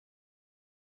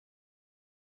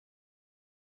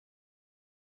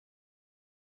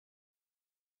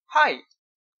Hi,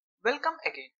 welcome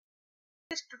again.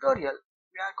 In this tutorial,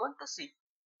 we are going to see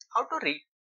how to read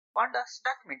Pandas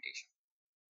documentation.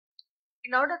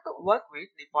 In order to work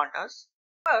with the Pandas,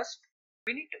 first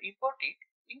we need to import it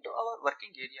into our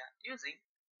working area using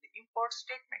the import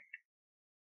statement.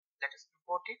 Let us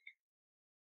import it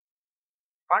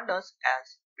Pandas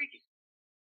as PD.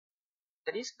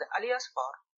 That is the alias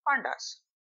for Pandas.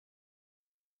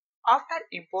 After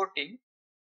importing,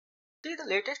 see the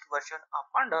latest version of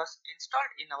Pandas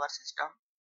installed in our system.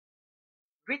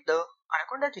 With the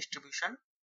Anaconda distribution,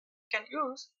 can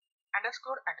use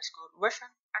 __version__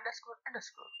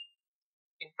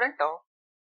 in front of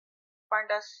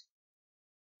Pandas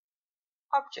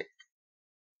object.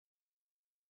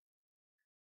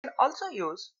 You can also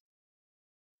use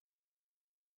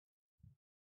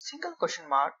single question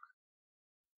mark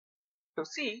to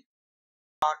see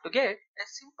or to get a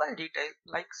simple detail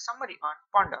like summary on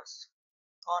Pandas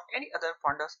or any other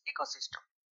Pandas ecosystem.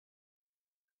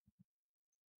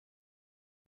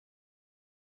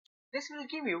 This will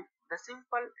give you the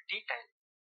simple detail.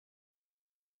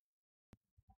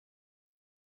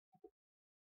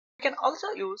 You can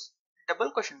also use double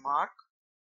question mark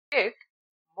to get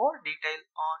more detail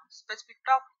on specific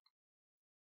topic.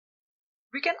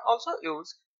 We can also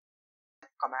use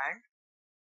command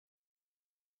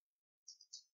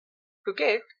to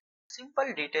get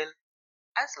simple detail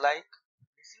as like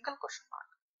the single question mark,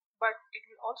 but it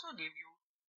will also give you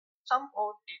some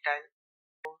more detail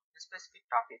on the specific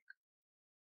topic.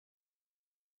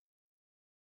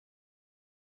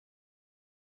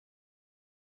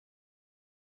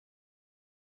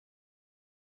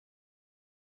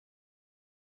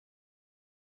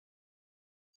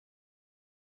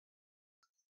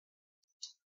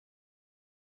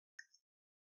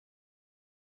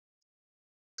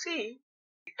 See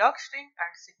the docstring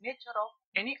and signature of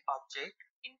any object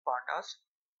in Pandas,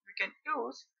 we can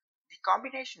use the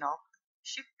combination of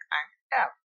Shift and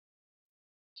Tab.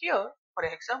 Here, for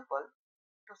example,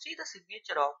 to see the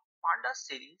signature of Pandas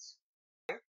series,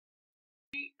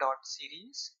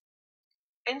 p.series,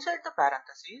 insert the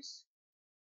parentheses,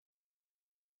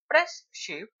 press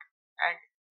Shift and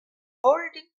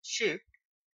holding Shift,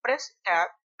 press Tab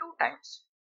 2 times.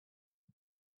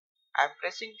 I am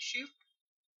pressing Shift,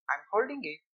 I am holding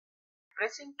it,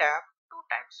 pressing Tab 2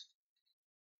 times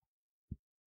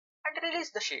and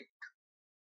release the Shift.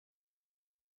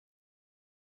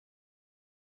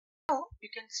 Now you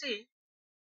can see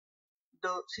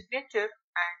the signature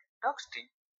and docstring.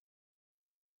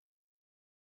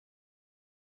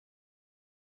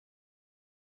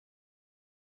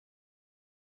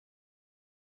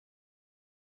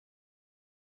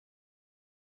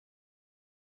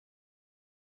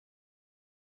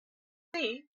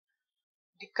 See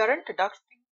the current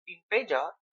docstring in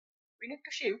pager, we need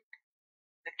to shift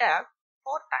the tab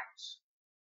 4 times.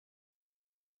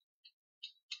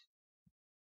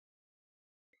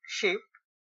 Shift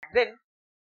and then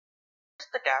press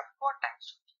the tab 4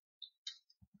 times.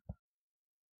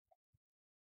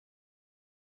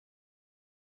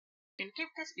 You can keep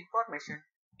this information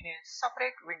in a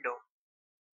separate window.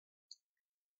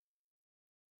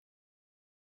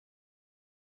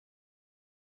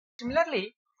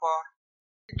 Similarly for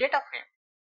the data frame,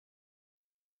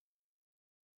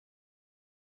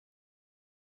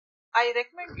 I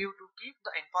recommend you to keep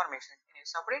the information in a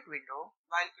separate window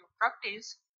while you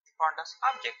practice the Pandas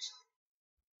objects.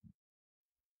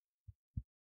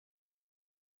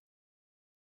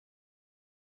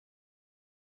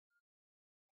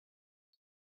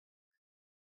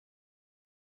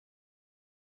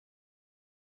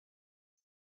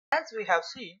 As we have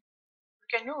seen,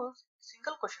 we can use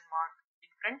single question mark in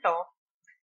front of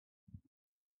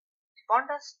the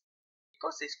Pandas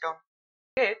ecosystem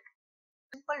to get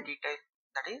simple detail,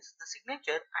 that is the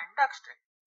signature and docstring.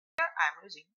 Here I am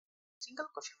using single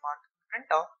question mark in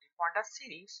front of the Pandas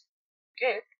series to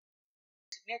get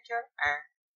signature and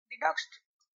the docstring.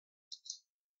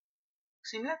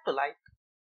 Similar to like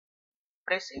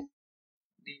pressing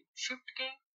the shift key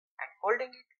and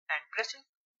holding it and pressing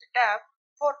the tab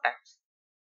 4 times.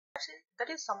 That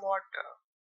is somewhat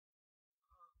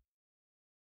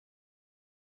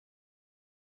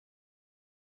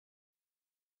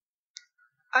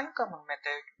uncommon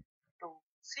method to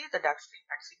see the docstring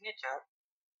and signature.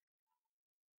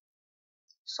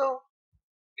 So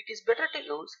it is better to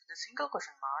use the single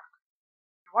question mark.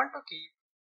 You want to keep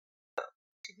the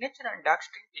signature and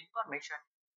docstring information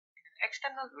in an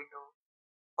external window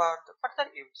for the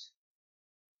further use.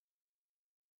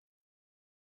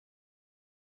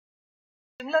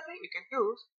 Similarly, you can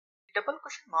use the double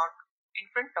question mark in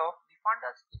front of the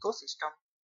Pandas ecosystem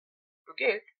to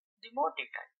get the more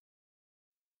detail.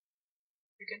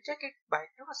 you can check it by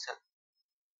yourself.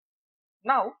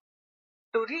 Now,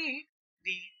 to read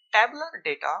the tabular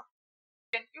data, you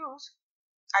can use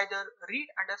either read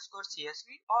underscore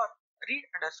CSV or read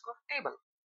underscore table.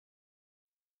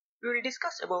 We will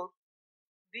discuss about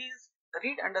these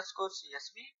read underscore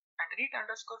CSV and read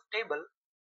underscore table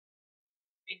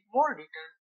in more detail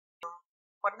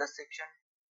for the section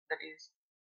that is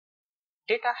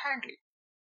data handling.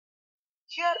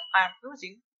 Here I am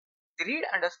using the read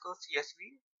underscore CSV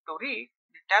to read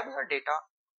the tabular data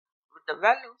with the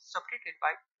values separated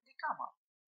by the comma.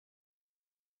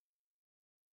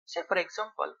 Say for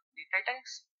example, the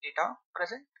Titanic's data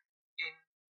present in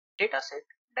dataset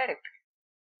directory.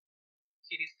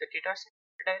 Here is the dataset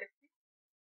directory,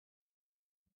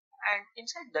 and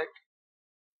inside that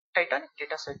Titanic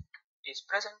dataset is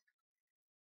present.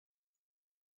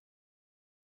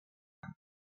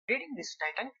 Reading this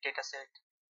Titanic dataset,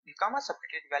 the comma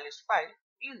separated values file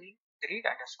using the read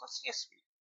underscore CSV.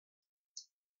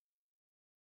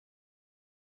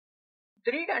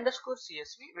 The read underscore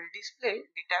CSV will display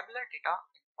the tabular data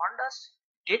in Pandas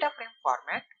data frame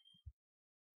format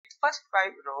with first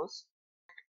 5 rows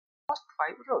and first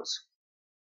 5 rows.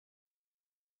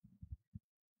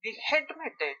 The head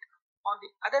method, on the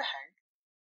other hand,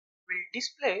 will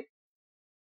display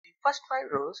the first 5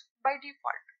 rows by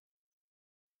default.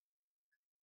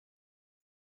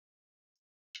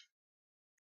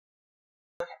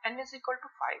 So n is equal to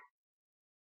 5.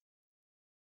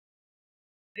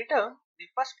 Return the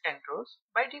first 10 rows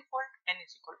by default n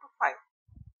is equal to 5.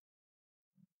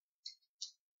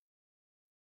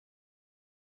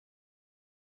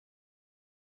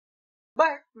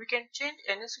 But we can change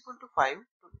n is equal to 5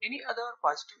 to any other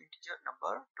positive integer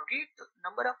number to read the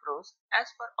number of rows as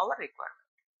per our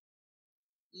requirement.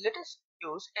 Let us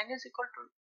use n is equal to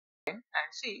 10 and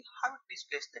see how it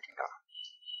displays the data.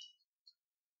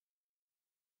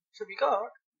 So we got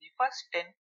the first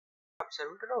 10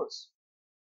 observed rows.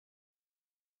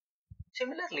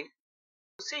 Similarly,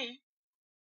 to see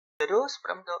the rows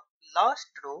from the last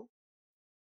row,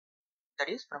 that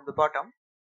is from the bottom,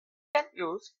 we can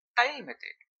use tile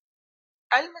method.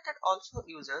 Tile method also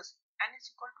uses n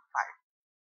is equal to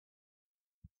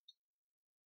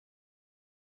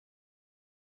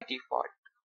 5 by default,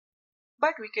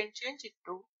 but we can change it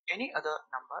to any other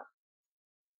number.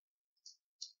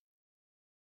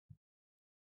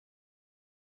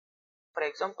 For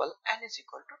example, n is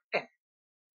equal to 10.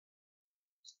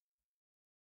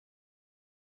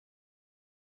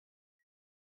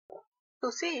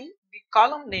 To see the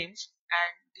column names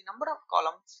and the number of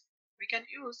columns, we can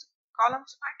use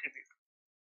columns attribute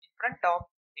in front of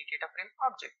the data frame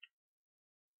object.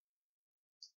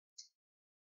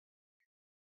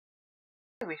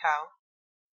 We have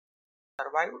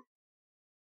survived,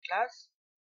 class,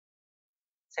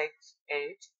 sex,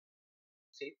 age,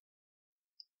 ship,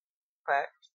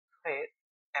 fetch, fare,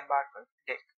 embarker,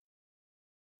 date.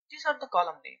 These are the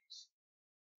column names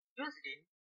used in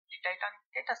the Titanic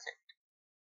dataset.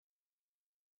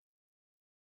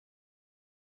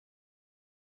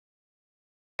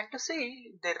 And to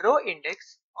see the row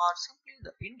index or simply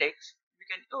the index, we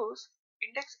can use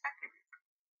index attribute.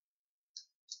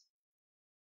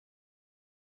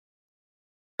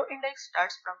 Row index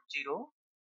starts from 0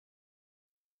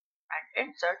 and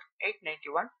ends at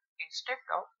 891 instead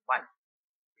of 1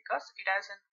 because it has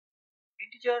an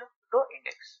integer row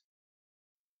index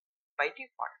by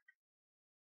default.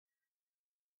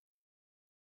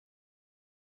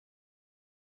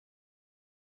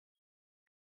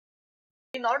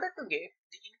 In order to get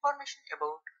the information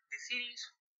about the series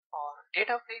or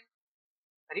data frame,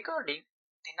 recording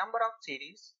the number of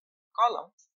series,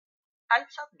 columns,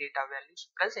 types of data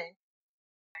values present,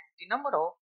 and the number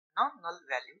of non-null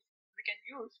values, we can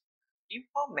use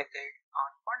info method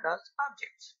on Pandas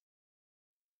objects.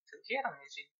 So here I am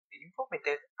using the info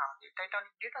method on the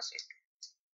Titanic dataset.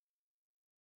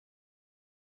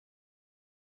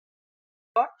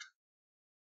 Got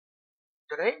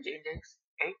the range index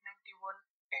 891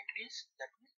 entries,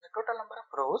 that means the total number of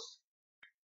rows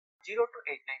 0 to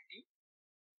 890.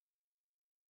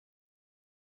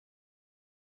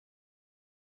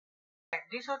 And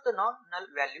these are the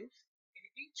non-null values in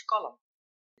each column: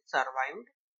 survived,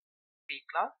 P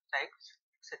class, sex,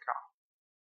 etc.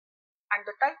 And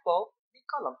the type of the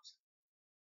columns.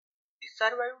 The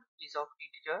survived is of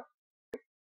integer,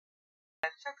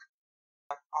 and sex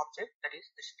of object, that is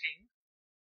the string,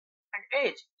 and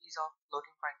age is of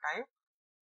floating point type,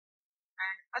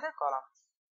 and other columns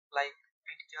like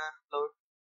integer, float,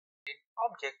 in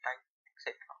object type,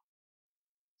 etc.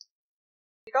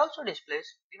 It also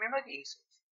displays the memory usage.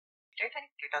 The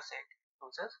Titanic dataset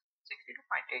uses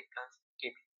 62.8 plus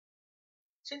KB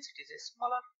since it is a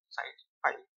smaller size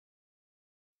file.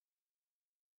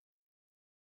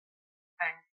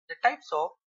 And the types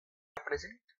of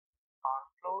present are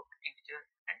float, integer,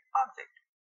 and object.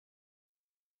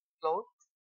 Float,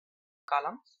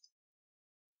 columns,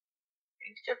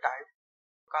 integer type,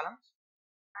 columns,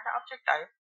 and object type,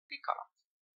 3 columns.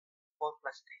 4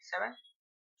 plus 3, 7,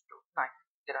 2, 9.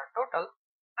 There are total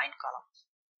 9 columns.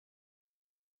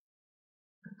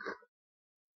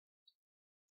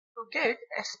 To get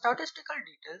statistical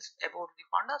details about the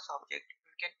Pandas object,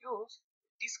 we can use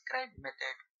describe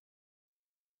method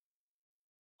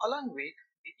along with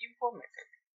the info method.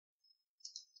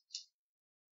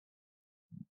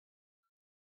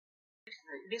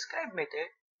 Describe method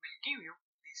will give you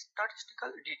the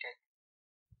statistical detail,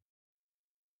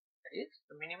 that is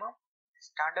the minimum,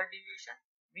 standard deviation,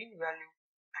 mean value,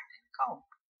 and then count,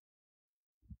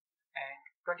 and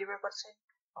 25%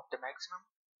 of the maximum,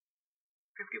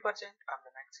 50% of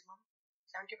the maximum,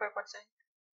 75%,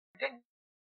 then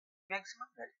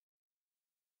maximum value.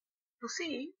 To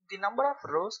see the number of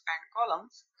rows and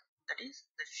columns, that is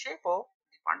the shape of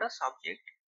the Pandas object,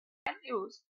 you can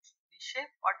use the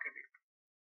shape attribute.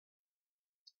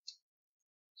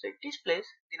 So it displays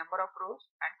the number of rows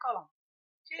and columns.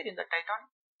 Here in the Titan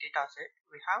dataset,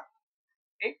 we have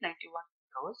 891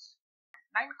 rows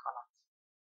and 9 columns.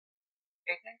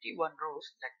 891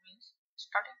 rows, that means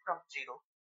starting from 0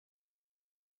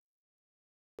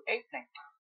 to 890.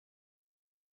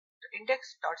 The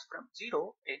index starts from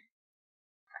 0 in.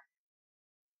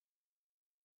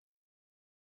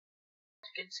 As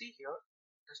you can see here,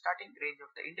 the starting range of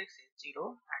the index is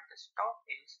 0 and the stop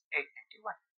is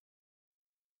 891.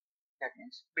 That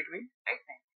means between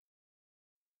 890.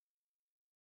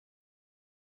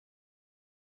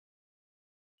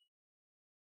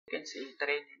 You can see the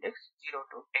range index 0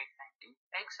 to 890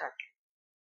 exactly.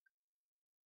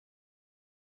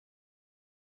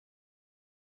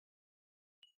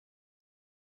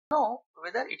 Know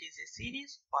whether it is a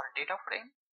series or data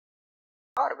frame,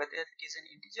 or whether it is an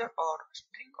integer or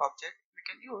string object, we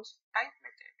can use type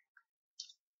method.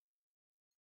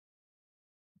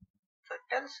 So it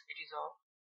tells it is a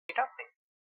data frame,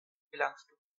 belongs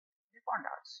to the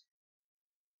Pandas.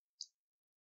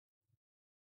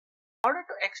 In order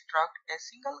to extract a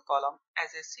single column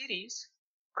as a series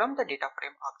from the data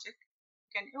frame object, we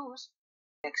can use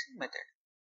indexing method.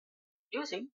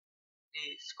 Using the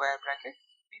square bracket,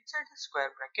 inside the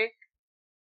square bracket,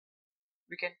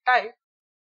 we can type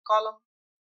column.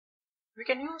 We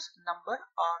can use number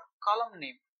or column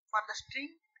name. For the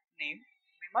string name,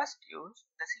 we must use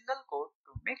the single quote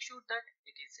to make sure that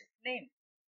it is a name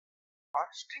or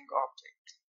string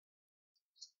object.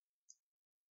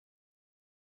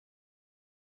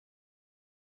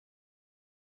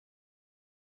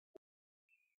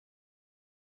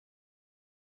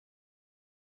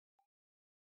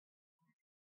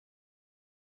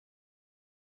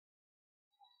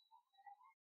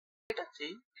 Let us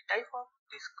see the type of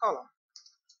this column.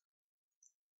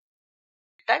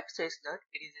 The type says that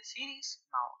it is a series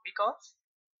now because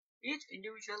each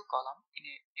individual column in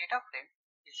a data frame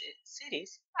is a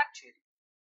series actually.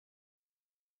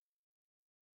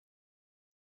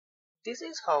 This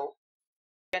is how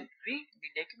you can read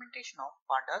the documentation of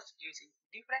Pandas using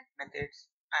different methods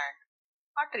and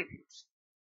attributes.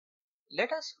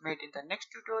 Let us meet in the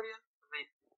next tutorial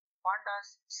with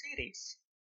Pandas series.